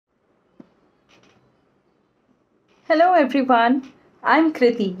Hello everyone, I'm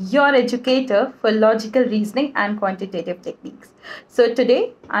Kriti, your educator for logical reasoning and quantitative techniques. So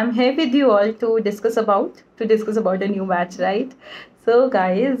today I'm here with you all to discuss about a new batch, right? So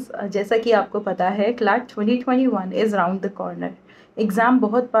guys, जैसा कि आपको पता है CLAT 2021 is round the corner. Exam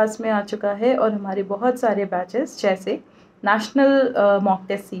बहुत पास में आ चुका है और हमारे बहुत सारे बैचेस जैसे national mock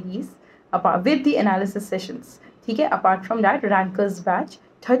test series with the analysis sessions, ठीक है, apart from that rankers batch,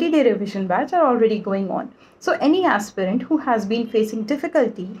 30-day revision batch are already going on. So any aspirant who has been facing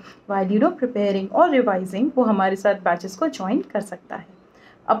difficulty while preparing or revising वो हमारे साथ batches को join कर सकता है.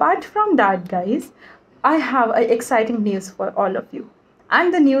 Apart from that guys, I have an exciting news for all of you.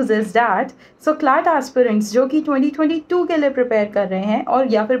 And the news is that so CLAT aspirants जो कि 2022 के लिए prepare कर रहे हैं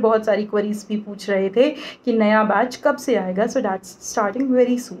और या फिर बहुत सारी queries भी पूछ रहे थे कि नया batch कब से आएगा, so that's starting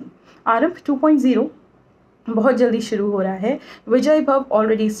very soon. आरंभ 2.0 बहुत जल्दी शुरू हो रहा है. विजय भव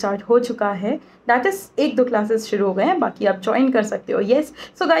ऑलरेडी स्टार्ट हो चुका है. दैट इज़ 1-2 क्लासेस शुरू हो गए हैं, बाकी आप ज्वाइन कर सकते हो. Yes,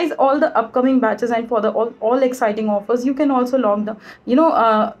 so guys all the upcoming batches and for the all exciting offers you can also log the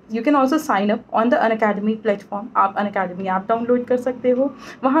you can also sign up on the Unacademy platform. आप अनअकैडमी ऐप डाउनलोड कर सकते हो,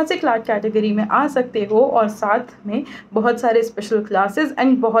 वहाँ से CLAT category में आ सकते हो और साथ में बहुत सारे स्पेशल क्लासेस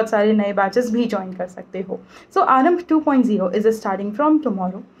एंड बहुत सारे नए बैचेस भी ज्वाइन कर सकते हो. सो आरंभ 2.0 is starting from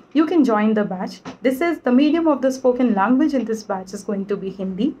tomorrow. You can join the batch. This is the medium of the spoken language in this batch is going to be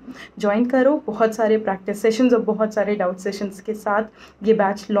Hindi. Join करो. बहुत सारे practice sessions और बहुत सारे doubt sessions के साथ ये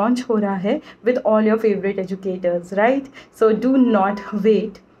batch launch हो रहा है with all your favorite educators, right? So do not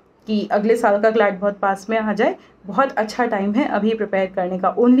wait कि अगले साल का क्लैट बहुत पास में आ जाए. बहुत अच्छा टाइम है अभी प्रिपेयर करने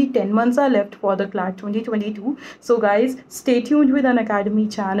का. Only 10 months are left for the CLAT 2022. So guys, stay tuned with Unacademy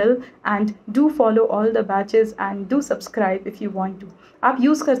channel and do follow all the batches and do subscribe if you want to. आप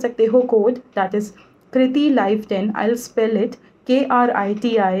यूज़ कर सकते हो code that is Kriti Live 10. I'll spell it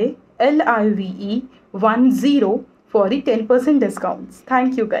KRITI LIVE 10 for the 10% discounts.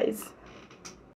 Thank you guys.